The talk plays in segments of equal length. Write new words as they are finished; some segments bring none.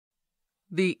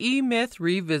The E-Myth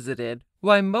Revisited: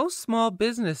 Why Most Small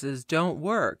Businesses Don't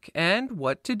Work and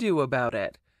What to Do About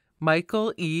It.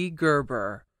 Michael E.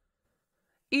 Gerber.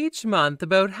 Each month,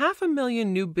 about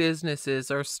 500,000 new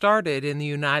businesses are started in the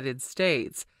United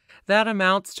States. That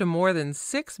amounts to more than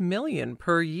 6 million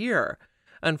per year.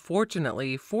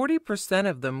 Unfortunately, 40%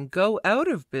 of them go out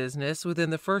of business within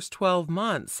the first 12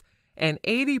 months, and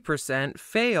 80%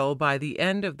 fail by the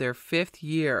end of their 5th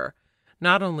year.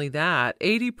 Not only that,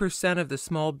 80% of the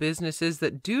small businesses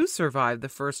that do survive the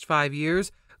first 5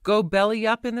 years go belly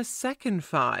up in the second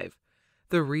 5.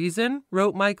 The reason,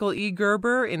 wrote Michael E.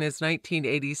 Gerber in his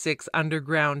 1986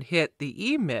 underground hit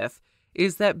The E-Myth,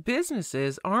 is that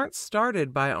businesses aren't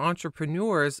started by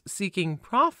entrepreneurs seeking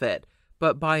profit,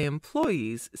 but by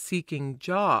employees seeking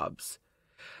jobs.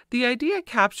 The idea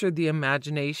captured the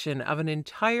imagination of an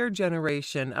entire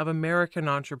generation of American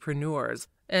entrepreneurs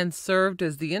and served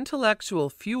as the intellectual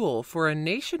fuel for a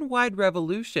nationwide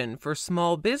revolution for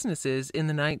small businesses in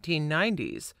the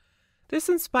 1990s. This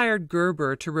inspired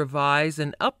Gerber to revise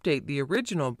and update the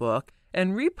original book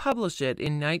and republish it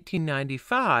in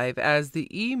 1995 as The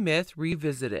E-Myth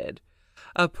Revisited.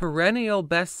 A perennial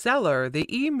bestseller,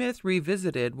 The E-Myth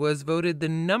Revisited was voted the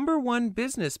 #1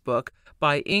 business book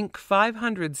by Inc.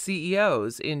 500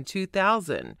 CEOs in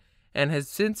 2000 and has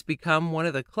since become one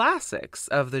of the classics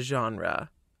of the genre.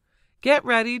 Get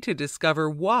ready to discover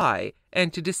why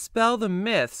and to dispel the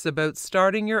myths about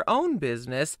starting your own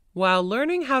business while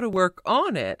learning how to work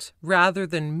on it rather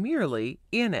than merely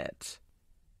in it.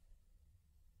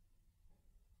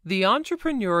 The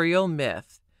entrepreneurial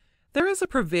myth. There is a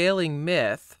prevailing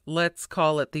myth, let's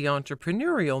call it the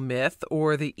entrepreneurial myth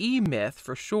or the E-Myth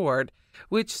for short,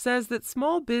 which says that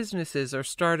small businesses are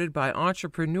started by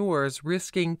entrepreneurs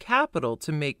risking capital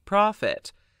to make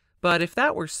profit. But if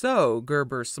that were so,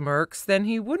 Gerber smirks, then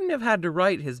he wouldn't have had to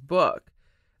write his book.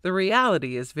 The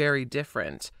reality is very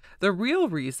different. The real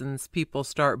reasons people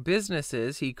start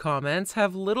businesses, he comments,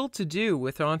 have little to do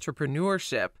with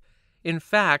entrepreneurship. In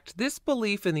fact, this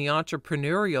belief in the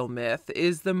entrepreneurial myth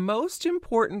is the most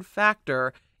important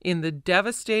factor in the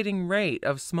devastating rate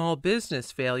of small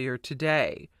business failure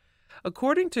today.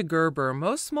 According to Gerber,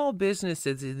 most small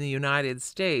businesses in the United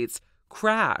States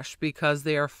crash because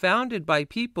they are founded by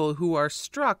people who are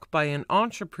struck by an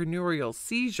entrepreneurial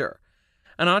seizure.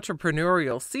 An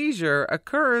entrepreneurial seizure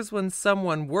occurs when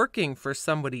someone working for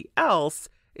somebody else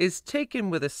is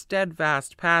taken with a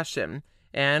steadfast passion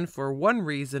and, for one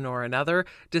reason or another,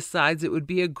 decides it would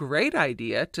be a great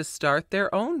idea to start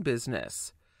their own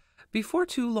business. Before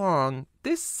too long,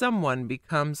 this someone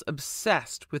becomes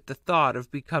obsessed with the thought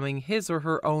of becoming his or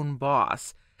her own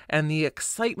boss, and the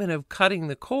excitement of cutting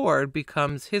the cord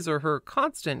becomes his or her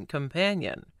constant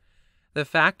companion. The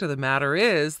fact of the matter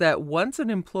is that once an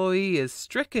employee is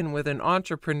stricken with an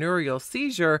entrepreneurial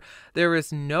seizure, there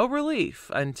is no relief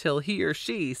until he or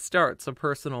she starts a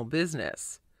personal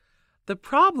business. The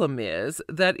problem is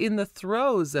that in the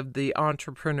throes of the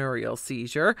entrepreneurial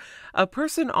seizure, a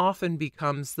person often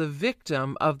becomes the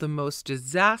victim of the most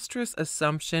disastrous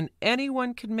assumption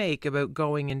anyone can make about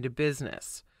going into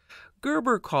business.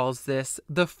 Gerber calls this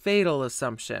the fatal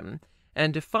assumption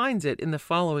and defines it in the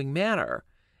following manner.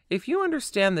 If you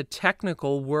understand the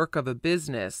technical work of a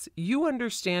business, you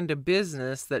understand a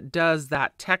business that does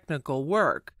that technical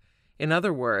work. In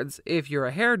other words, if you're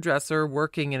a hairdresser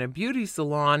working in a beauty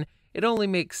salon, it only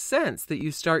makes sense that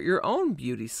you start your own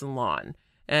beauty salon.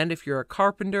 And if you're a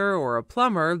carpenter or a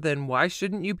plumber, then why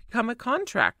shouldn't you become a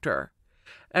contractor?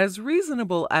 As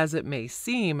reasonable as it may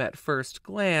seem at first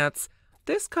glance,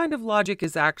 this kind of logic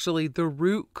is actually the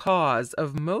root cause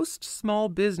of most small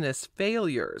business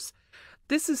failures.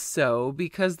 This is so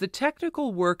because the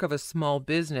technical work of a small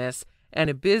business and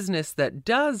a business that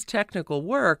does technical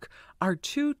work are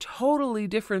two totally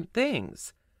different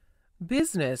things.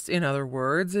 Business, in other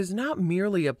words, is not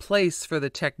merely a place for the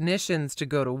technicians to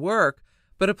go to work,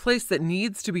 but a place that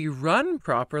needs to be run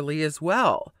properly as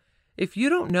well. If you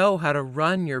don't know how to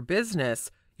run your business,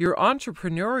 your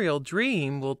entrepreneurial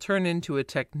dream will turn into a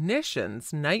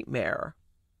technician's nightmare.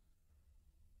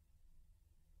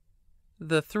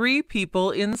 The 3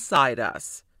 people inside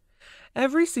us.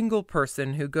 Every single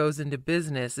person who goes into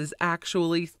business is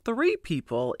actually 3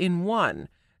 people in one: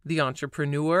 the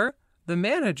entrepreneur, the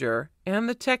manager, and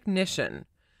the technician.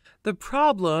 The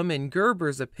problem, in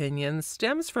Gerber's opinion,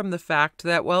 stems from the fact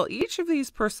that while each of these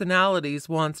personalities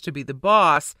wants to be the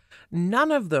boss,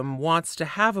 none of them wants to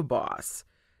have a boss.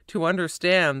 To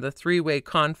understand the 3-way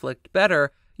conflict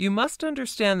better, you must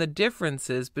understand the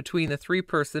differences between the 3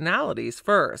 personalities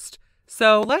first.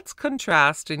 So let's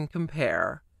contrast and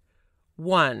compare.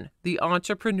 1. The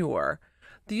entrepreneur.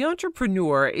 The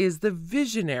entrepreneur is the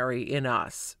visionary in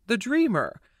us, the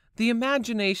dreamer, the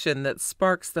imagination that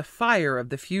sparks the fire of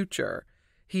the future.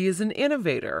 He is an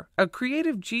innovator, a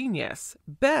creative genius,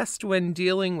 best when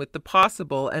dealing with the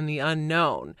possible and the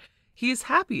unknown. He is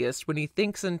happiest when he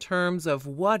thinks in terms of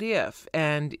what if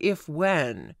and if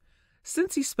when.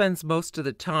 Since he spends most of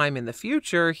the time in the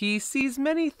future, he sees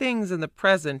many things in the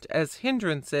present as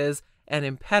hindrances and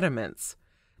impediments.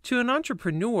 To an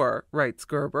entrepreneur, writes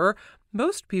Gerber,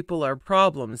 most people are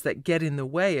problems that get in the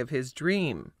way of his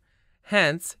dream.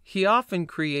 Hence, he often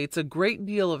creates a great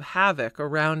deal of havoc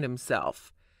around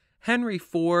himself. Henry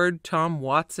Ford, Tom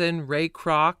Watson, Ray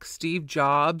Kroc, Steve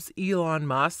Jobs, Elon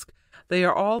Musk, they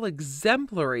are all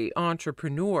exemplary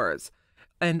entrepreneurs,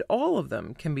 and all of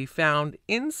them can be found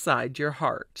inside your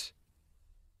heart.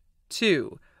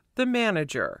 2. The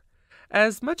manager.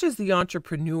 As much as the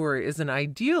entrepreneur is an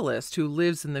idealist who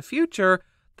lives in the future,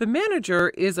 the manager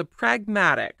is a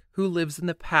pragmatic who lives in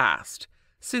the past.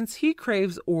 Since he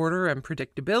craves order and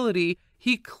predictability,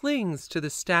 he clings to the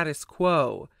status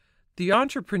quo. The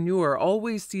entrepreneur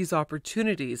always sees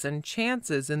opportunities and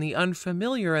chances in the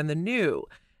unfamiliar and the new.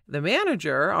 The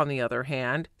manager, on the other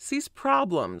hand, sees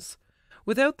problems.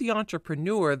 Without the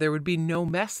entrepreneur, there would be no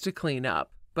mess to clean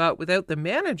up. But without the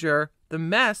manager, the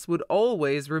mess would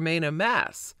always remain a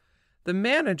mess. The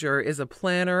manager is a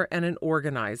planner and an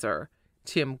organizer.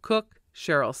 Tim Cook,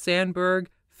 Sheryl Sandberg,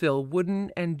 Phil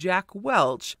Wooden, and Jack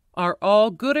Welch are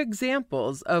all good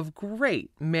examples of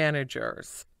great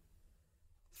managers.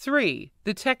 3.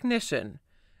 The technician.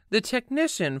 The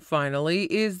technician, finally,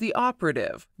 is the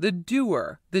operative, the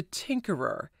doer, the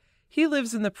tinkerer. He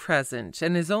lives in the present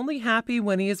and is only happy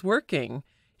when he is working.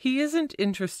 He isn't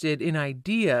interested in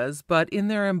ideas, but in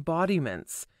their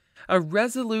embodiments. A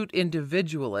resolute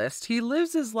individualist, he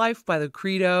lives his life by the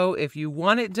credo, if you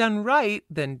want it done right,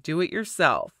 then do it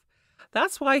yourself.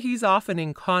 That's why he's often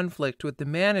in conflict with the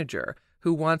manager,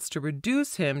 who wants to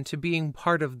reduce him to being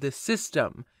part of the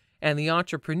system, and the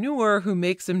entrepreneur who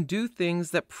makes him do things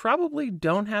that probably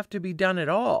don't have to be done at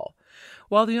all.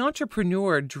 While the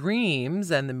entrepreneur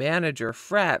dreams and the manager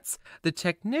frets, the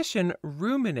technician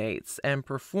ruminates and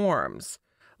performs.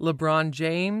 LeBron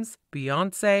James,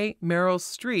 Beyoncé, Meryl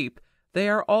Streep, they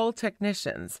are all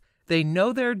technicians. They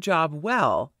know their job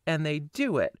well, and they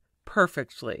do it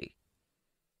perfectly.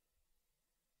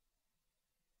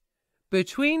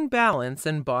 Between balance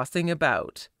and bossing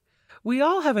about. We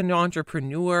all have an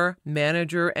entrepreneur,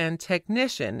 manager, and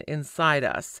technician inside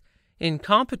us. In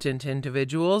competent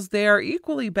individuals, they are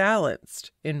equally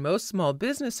balanced. In most small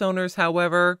business owners,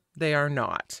 however, they are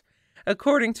not.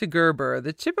 According to Gerber,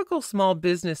 the typical small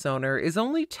business owner is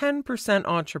only 10%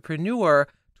 entrepreneur,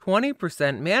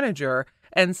 20% manager,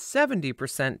 and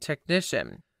 70%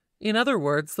 technician. In other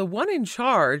words, the one in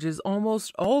charge is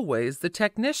almost always the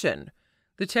technician.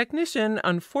 The technician,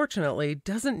 unfortunately,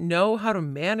 doesn't know how to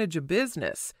manage a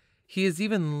business. He is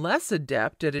even less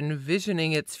adept at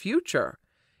envisioning its future.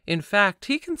 In fact,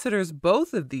 he considers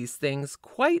both of these things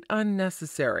quite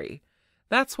unnecessary.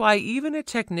 That's why even a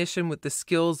technician with the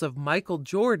skills of Michael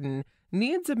Jordan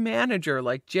needs a manager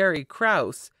like Jerry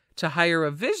Krause to hire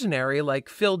a visionary like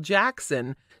Phil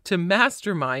Jackson to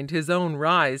mastermind his own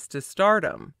rise to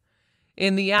stardom.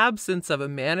 In the absence of a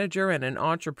manager and an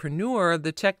entrepreneur,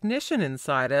 the technician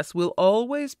inside us will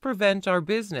always prevent our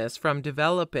business from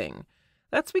developing.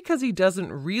 That's because he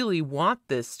doesn't really want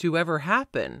this to ever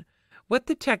happen. What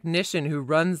the technician who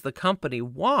runs the company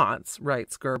wants,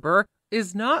 writes Gerber,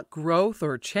 is not growth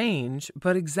or change,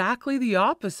 but exactly the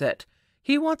opposite.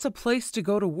 He wants a place to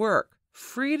go to work,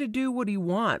 free to do what he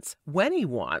wants, when he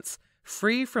wants,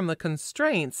 free from the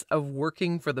constraints of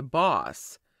working for the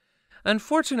boss.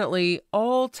 Unfortunately,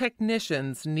 all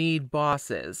technicians need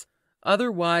bosses.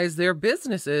 Otherwise, their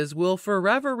businesses will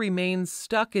forever remain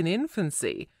stuck in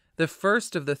infancy, the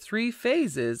first of the 3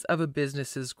 phases of a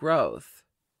business's growth.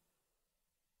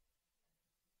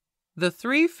 The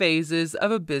 3 phases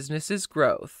of a business's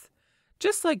growth.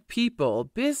 Just like people,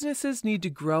 businesses need to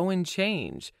grow and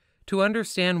change. To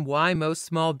understand why most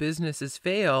small businesses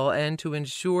fail and to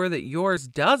ensure that yours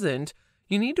doesn't,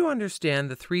 you need to understand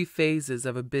the 3 phases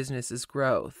of a business's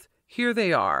growth. Here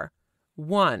they are.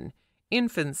 1.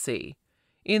 Infancy.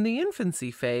 In the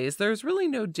infancy phase, there's really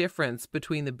no difference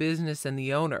between the business and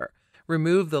the owner.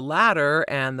 Remove the latter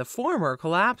and the former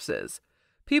collapses.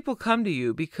 People come to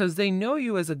you because they know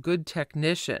you as a good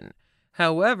technician.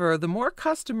 However, the more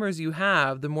customers you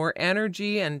have, the more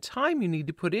energy and time you need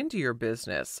to put into your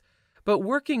business. But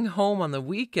working home on the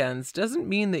weekends doesn't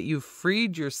mean that you've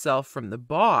freed yourself from the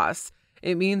boss.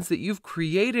 It means that you've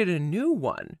created a new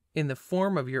one in the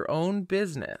form of your own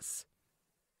business.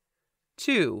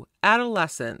 2.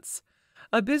 Adolescence.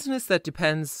 A business that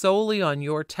depends solely on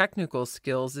your technical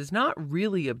skills is not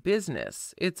really a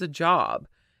business, it's a job.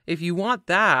 If you want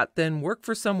that, then work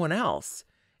for someone else.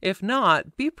 If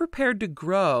not, be prepared to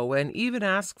grow and even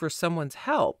ask for someone's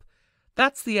help.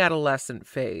 That's the adolescent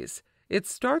phase. It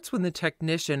starts when the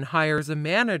technician hires a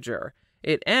manager.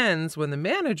 It ends when the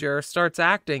manager starts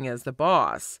acting as the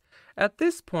boss. At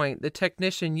this point, the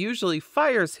technician usually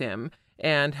fires him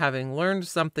and, having learned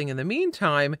something in the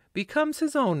meantime, becomes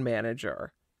his own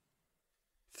manager.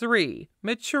 3.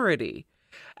 Maturity.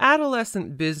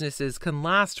 Adolescent businesses can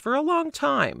last for a long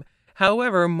time.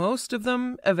 However, most of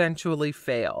them eventually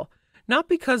fail. Not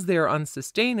because they are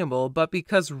unsustainable, but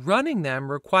because running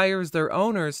them requires their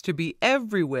owners to be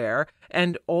everywhere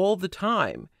and all the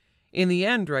time. In the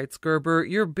end, writes Gerber,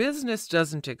 your business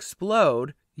doesn't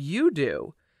explode, you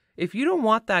do. If you don't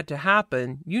want that to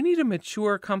happen, you need a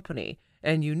mature company,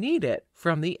 and you need it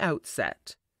from the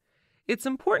outset. It's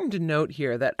important to note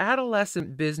here that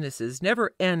adolescent businesses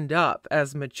never end up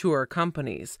as mature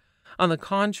companies. On the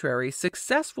contrary,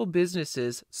 successful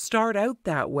businesses start out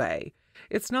that way.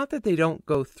 It's not that they don't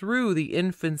go through the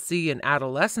infancy and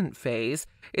adolescent phase,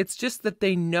 it's just that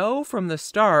they know from the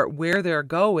start where they're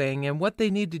going and what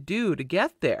they need to do to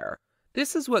get there.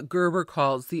 This is what Gerber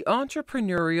calls the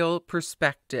entrepreneurial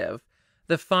perspective,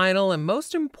 the final and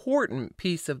most important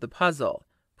piece of the puzzle.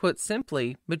 Put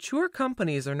simply, mature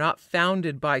companies are not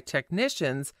founded by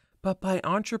technicians, but by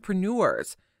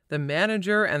entrepreneurs. The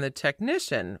manager and the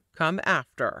technician come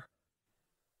after.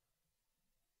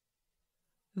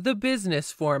 The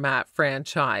business format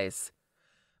franchise.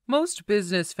 Most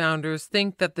business founders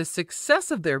think that the success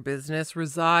of their business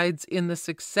resides in the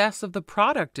success of the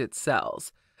product it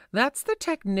sells. That's the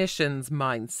technician's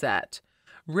mindset.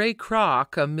 Ray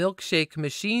Kroc, a milkshake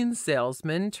machine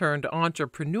salesman turned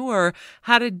entrepreneur,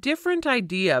 had a different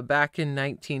idea back in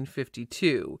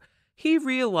 1952. He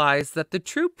realized that the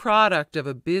true product of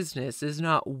a business is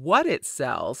not what it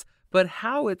sells, but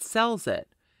how it sells it.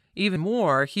 Even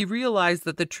more, he realized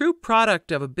that the true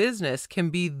product of a business can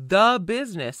be the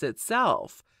business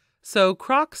itself. So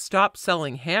Kroc stopped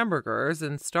selling hamburgers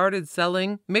and started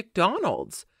selling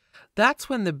McDonald's. That's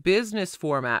when the business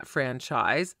format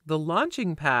franchise, the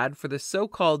launching pad for the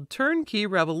so-called turnkey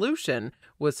revolution,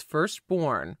 was first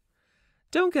born.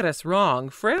 Don't get us wrong,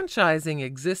 franchising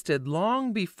existed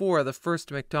long before the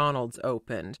first McDonald's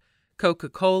opened.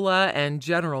 Coca-Cola and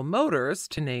General Motors,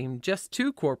 to name just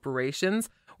two corporations,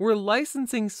 were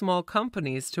licensing small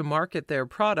companies to market their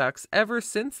products ever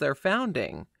since their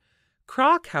founding.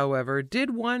 Kroc, however,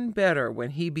 did one better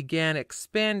when he began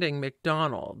expanding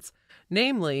McDonald's.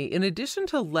 Namely, in addition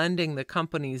to lending the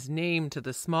company's name to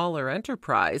the smaller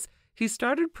enterprise, he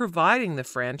started providing the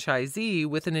franchisee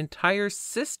with an entire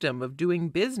system of doing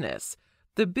business,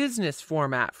 the business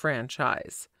format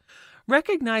franchise.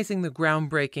 Recognizing the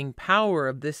groundbreaking power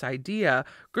of this idea,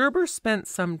 Gerber spent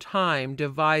some time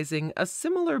devising a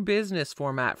similar business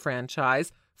format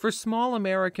franchise for small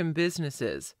American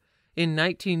businesses. In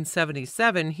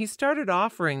 1977, he started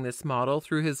offering this model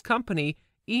through his company,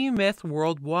 E-Myth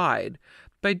Worldwide.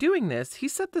 By doing this, he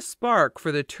set the spark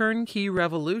for the turnkey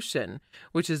revolution,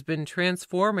 which has been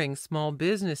transforming small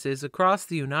businesses across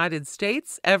the United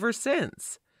States ever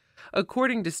since.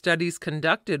 According to studies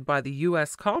conducted by the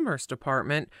U.S. Commerce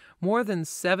Department, more than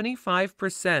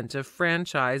 75% of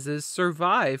franchises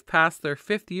survive past their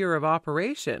fifth year of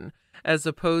operation, as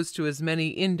opposed to as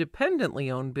many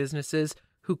independently owned businesses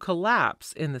who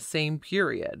collapse in the same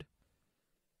period.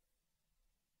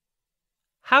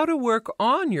 How to work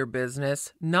on your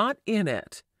business, not in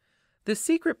it. The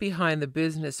secret behind the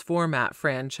business format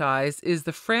franchise is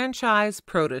the franchise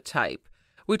prototype,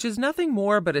 which is nothing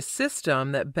more but a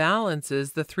system that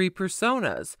balances the three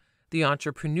personas: the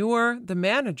entrepreneur, the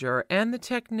manager, and the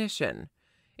technician.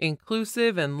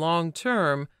 Inclusive and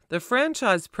long-term, the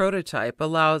franchise prototype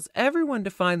allows everyone to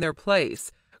find their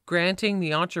place, granting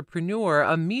the entrepreneur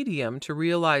a medium to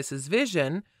realize his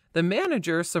vision, the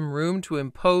manager some room to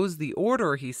impose the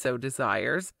order he so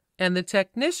desires, and the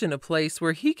technician a place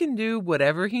where he can do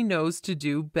whatever he knows to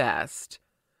do best.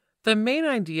 The main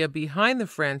idea behind the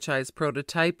franchise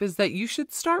prototype is that you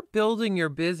should start building your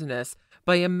business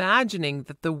by imagining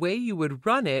that the way you would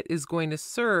run it is going to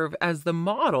serve as the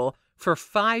model for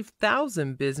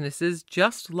 5,000 businesses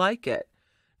just like it.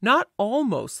 Not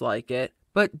almost like it,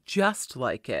 but just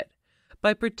like it.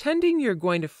 By pretending you're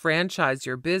going to franchise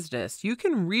your business, you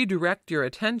can redirect your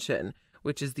attention,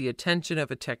 which is the attention of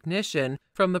a technician,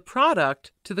 from the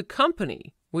product to the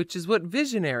company, which is what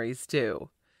visionaries do.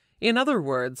 In other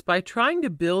words, by trying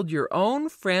to build your own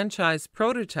franchise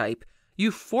prototype, You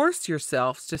force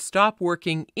yourselves to stop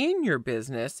working in your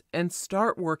business and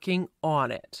start working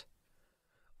on it.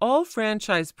 All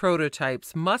franchise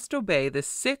prototypes must obey the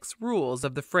 6 rules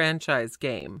of the franchise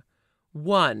game.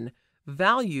 1.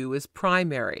 Value is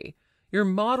primary. Your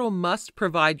model must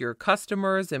provide your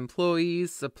customers,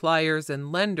 employees, suppliers,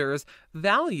 and lenders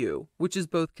value, which is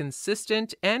both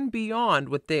consistent and beyond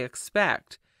what they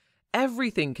expect.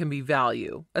 Everything can be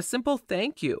value: a simple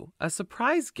thank you, a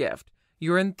surprise gift,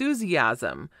 your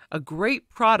enthusiasm, a great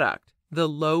product, the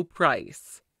low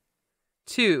price.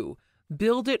 2.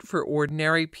 Build it for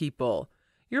ordinary people.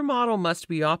 Your model must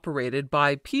be operated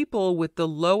by people with the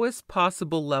lowest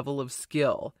possible level of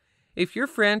skill. If your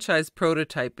franchise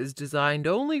prototype is designed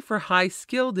only for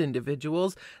high-skilled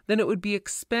individuals, then it would be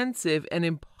expensive and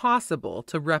impossible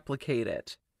to replicate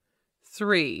it.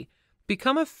 3.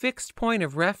 Become a fixed point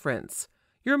of reference.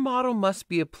 Your model must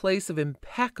be a place of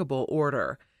impeccable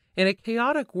order. In a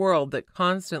chaotic world that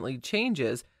constantly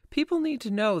changes, people need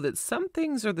to know that some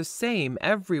things are the same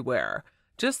everywhere,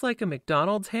 just like a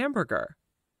McDonald's hamburger.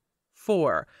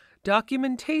 4.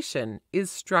 Documentation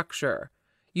is structure.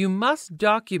 You must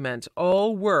document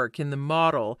all work in the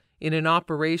model in an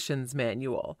operations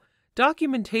manual.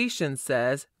 Documentation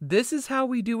says, "This is how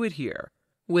we do it here."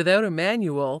 Without a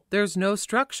manual, there's no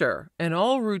structure, and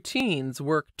all routines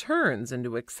work turns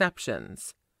into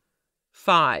exceptions.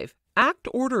 5. Act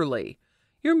orderly.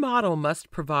 Your model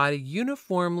must provide a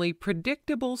uniformly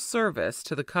predictable service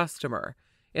to the customer.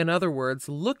 In other words,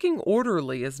 looking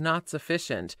orderly is not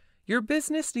sufficient. Your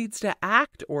business needs to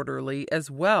act orderly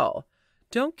as well.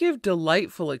 Don't give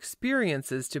delightful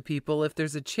experiences to people if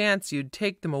there's a chance you'd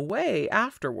take them away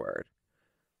afterward.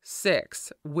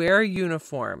 6. Wear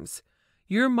uniforms.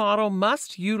 Your model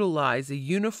must utilize a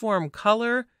uniform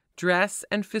color, dress,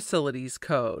 and facilities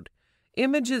code.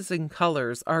 Images and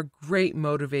colors are great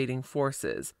motivating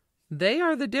forces. They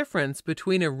are the difference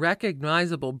between a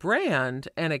recognizable brand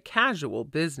and a casual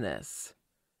business.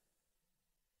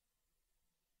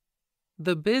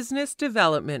 The business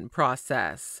development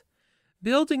process.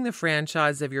 Building the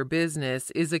franchise of your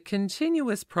business is a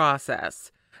continuous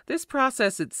process. This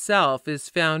process itself is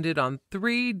founded on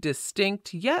 3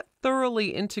 distinct yet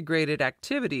thoroughly integrated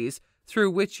activities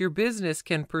through which your business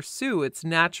can pursue its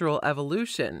natural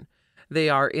evolution. They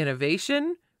are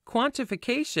innovation,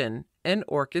 quantification, and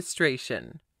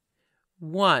orchestration.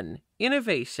 1.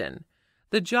 Innovation.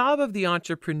 The job of the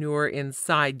entrepreneur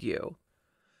inside you.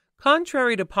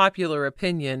 Contrary to popular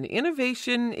opinion,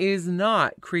 innovation is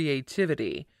not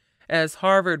creativity. As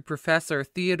Harvard professor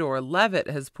Theodore Levitt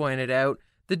has pointed out,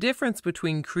 the difference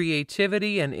between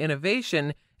creativity and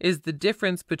innovation is the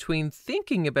difference between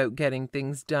thinking about getting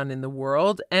things done in the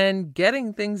world and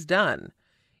getting things done.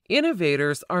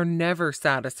 Innovators are never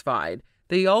satisfied.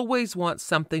 They always want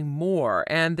something more,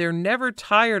 and they're never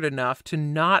tired enough to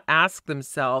not ask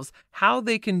themselves how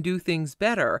they can do things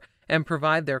better and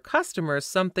provide their customers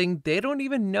something they don't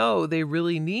even know they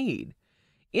really need.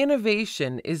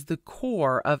 Innovation is the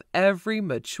core of every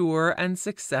mature and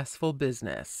successful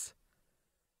business.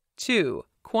 2.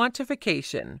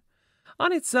 Quantification.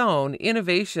 On its own,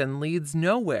 innovation leads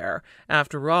nowhere.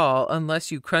 After all, unless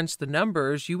you crunch the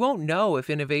numbers, you won't know if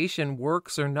innovation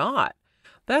works or not.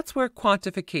 That's where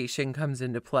quantification comes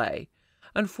into play.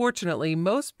 Unfortunately,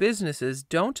 most businesses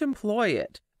don't employ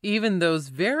it. Even those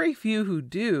very few who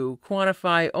do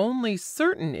quantify only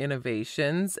certain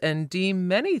innovations and deem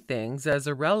many things as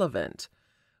irrelevant.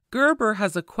 Gerber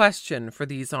has a question for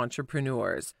these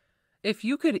entrepreneurs. If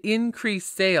you could increase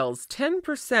sales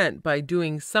 10% by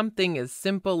doing something as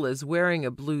simple as wearing a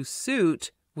blue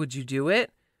suit, would you do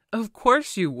it? Of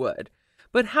course you would.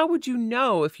 But how would you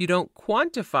know if you don't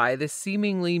quantify this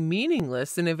seemingly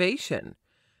meaningless innovation?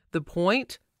 The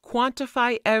point?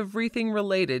 Quantify everything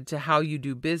related to how you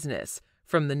do business,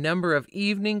 from the number of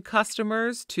evening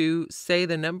customers to, say,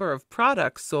 the number of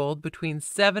products sold between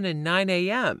 7 and 9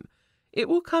 a.m. It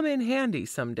will come in handy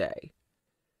someday.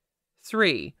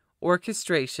 3.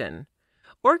 Orchestration.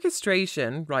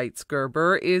 Orchestration, writes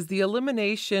Gerber, is the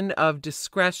elimination of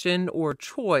discretion or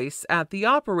choice at the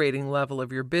operating level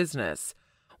of your business.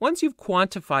 Once you've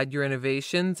quantified your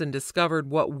innovations and discovered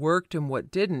what worked and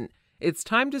what didn't, it's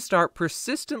time to start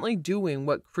persistently doing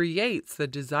what creates the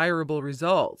desirable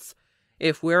results.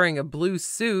 If wearing a blue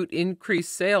suit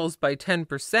increased sales by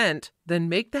 10%, then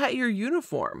make that your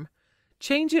uniform.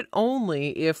 Change it only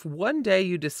if one day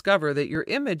you discover that your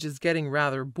image is getting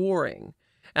rather boring.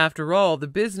 After all, the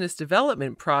business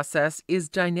development process is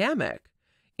dynamic.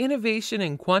 Innovation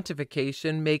and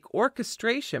quantification make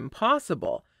orchestration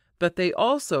possible, but they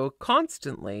also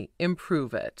constantly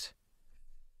improve it.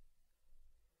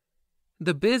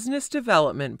 The Business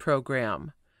Development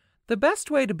Program. The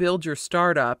best way to build your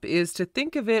startup is to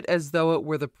think of it as though it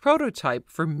were the prototype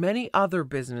for many other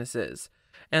businesses,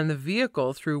 and the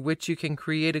vehicle through which you can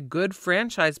create a good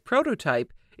franchise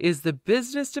prototype is the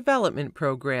Business Development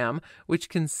Program, which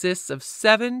consists of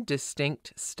 7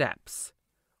 distinct steps.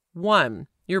 1.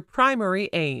 Your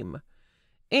primary aim.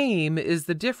 Aim is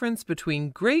the difference between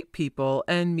great people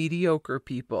and mediocre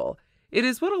people. It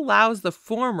is what allows the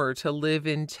former to live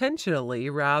intentionally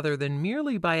rather than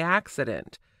merely by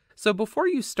accident. So before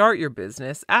you start your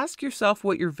business, ask yourself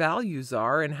what your values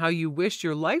are and how you wish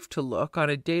your life to look on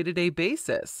a day-to-day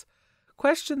basis.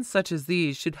 Questions such as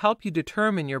these should help you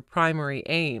determine your primary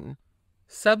aim.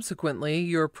 Subsequently,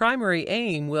 your primary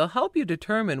aim will help you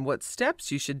determine what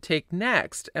steps you should take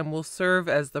next and will serve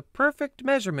as the perfect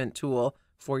measurement tool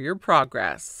for your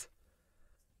progress.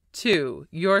 2.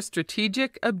 Your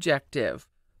strategic objective.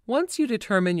 Once you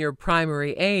determine your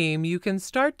primary aim, you can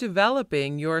start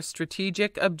developing your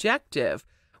strategic objective,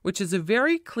 which is a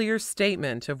very clear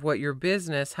statement of what your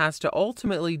business has to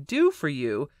ultimately do for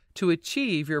you to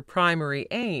achieve your primary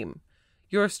aim.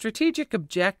 Your strategic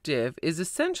objective is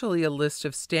essentially a list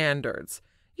of standards.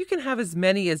 You can have as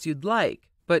many as you'd like,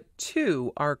 but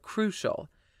 2 are crucial.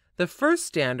 The first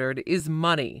standard is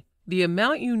money, the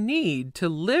amount you need to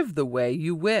live the way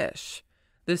you wish.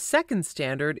 The second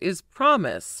standard is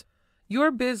promise. Your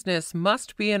business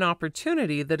must be an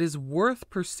opportunity that is worth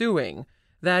pursuing.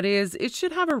 That is, it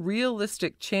should have a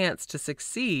realistic chance to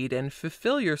succeed and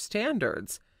fulfill your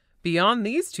standards. Beyond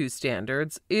these 2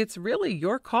 standards, it's really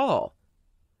your call.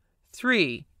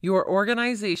 3. Your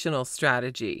organizational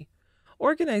strategy.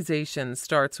 Organization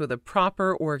starts with a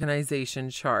proper organization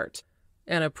chart.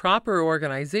 And a proper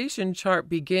organization chart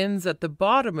begins at the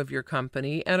bottom of your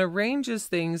company and arranges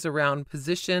things around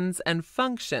positions and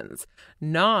functions,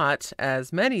 not,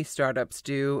 as many startups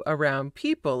do, around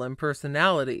people and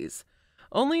personalities.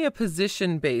 Only a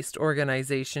position-based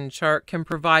organization chart can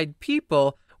provide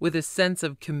people with a sense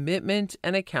of commitment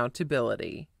and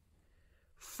accountability.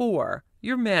 4.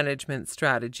 Your management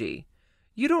strategy.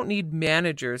 You don't need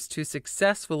managers to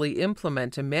successfully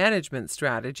implement a management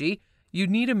strategy. You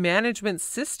need a management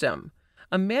system.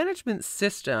 A management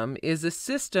system is a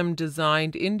system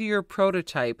designed into your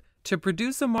prototype to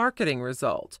produce a marketing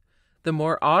result. The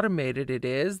more automated it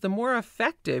is, the more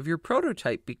effective your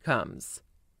prototype becomes.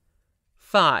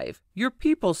 5. Your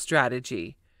people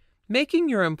strategy. Making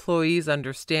your employees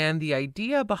understand the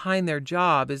idea behind their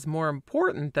job is more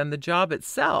important than the job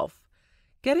itself.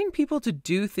 Getting people to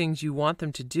do things you want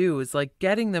them to do is like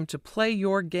getting them to play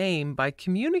your game by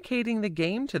communicating the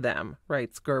game to them,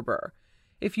 writes Gerber.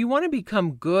 If you want to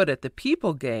become good at the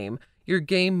people game, your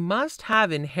game must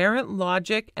have inherent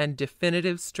logic and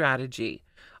definitive strategy.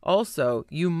 Also,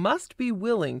 you must be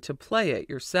willing to play it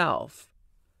yourself.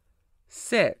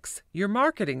 6. Your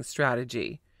marketing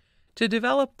strategy. To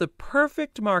develop the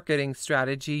perfect marketing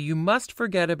strategy, you must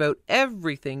forget about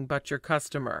everything but your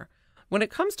customer. When it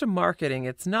comes to marketing,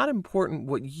 it's not important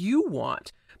what you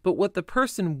want, but what the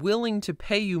person willing to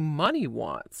pay you money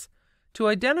wants. To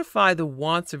identify the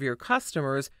wants of your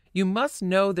customers, you must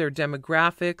know their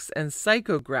demographics and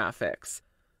psychographics.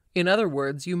 In other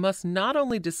words, you must not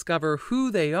only discover who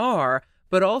they are,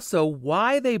 but also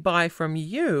why they buy from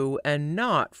you and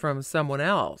not from someone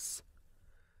else.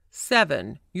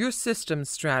 7. Your system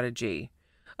strategy.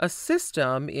 A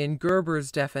system, in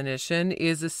Gerber's definition,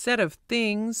 is a set of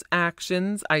things,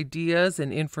 actions, ideas,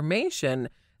 and information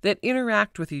that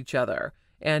interact with each other,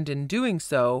 and in doing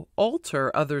so,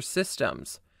 alter other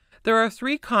systems. There are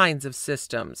 3 kinds of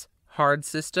systems. Hard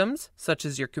systems, such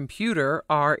as your computer,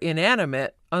 are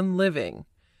inanimate, unliving.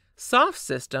 Soft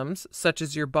systems, such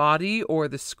as your body or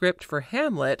the script for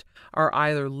Hamlet, are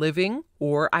either living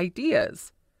or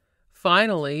ideas.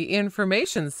 Finally,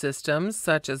 information systems,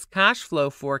 such as cash flow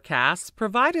forecasts,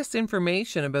 provide us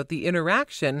information about the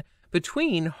interaction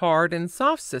between hard and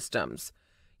soft systems.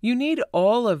 You need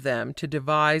all of them to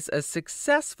devise a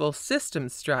successful system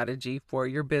strategy for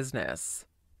your business.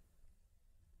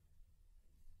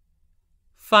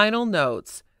 Final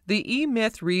notes. The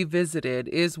E-Myth Revisited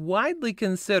is widely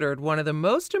considered one of the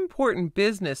most important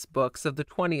business books of the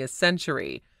 20th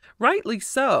century. Rightly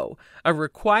so, a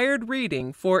required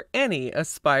reading for any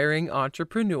aspiring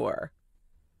entrepreneur.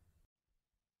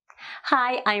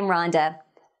 Hi, I'm Rhonda,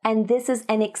 and this is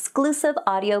an exclusive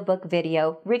audiobook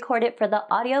video recorded for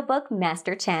the Audiobook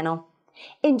Master Channel.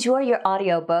 Enjoy your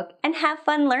audiobook and have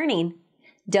fun learning.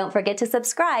 Don't forget to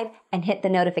subscribe and hit the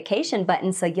notification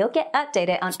button so you'll get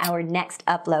updated on our next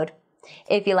upload.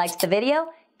 If you liked the video,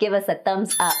 give us a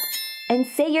thumbs up and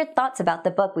say your thoughts about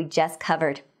the book we just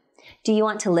covered. Do you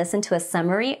want to listen to a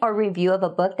summary or review of a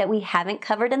book that we haven't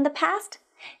covered in the past?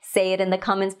 Say it in the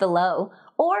comments below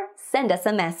or send us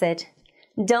a message.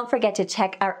 Don't forget to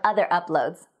check our other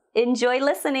uploads. Enjoy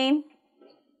listening!